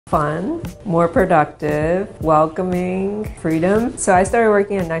Fun, more productive, welcoming, freedom. So I started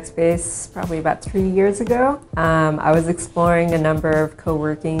working at Nextspace probably about 3 years ago. I was exploring a number of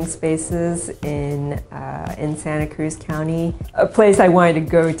co-working spaces in Santa Cruz County, a place I wanted to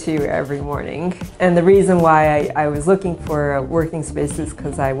go to every morning. And the reason why I was looking for a working space is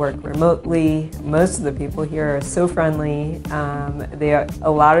because I work remotely. Most of the people here are so friendly. A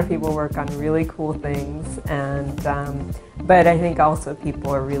lot of people work on really cool things, but I think also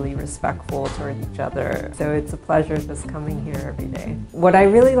people are really respectful toward each other. So it's a pleasure just coming here every day. What I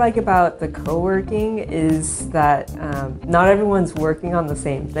really like about the co-working is that not everyone's working on the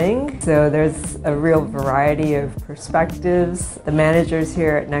same thing. So there's a real variety of perspectives. The managers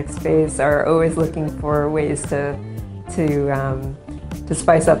here at Nextspace are always looking for ways to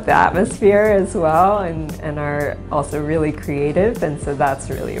spice up the atmosphere as well, and are also really creative, and so that's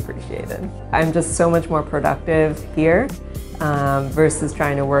really appreciated. I'm just so much more productive here versus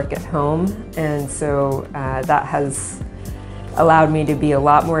trying to work at home, and so that has allowed me to be a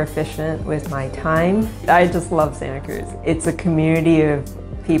lot more efficient with my time. I just love Santa Cruz. It's a community of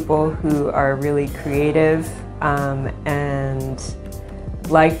people who are really creative and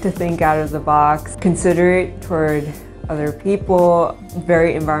like to think out of the box, considerate toward other people,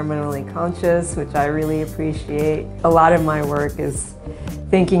 very environmentally conscious, which I really appreciate. A lot of my work is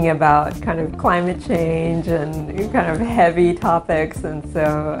thinking about kind of climate change and kind of heavy topics, and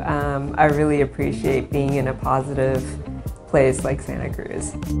so I really appreciate being in a positive place like Santa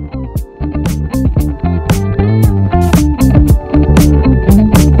Cruz.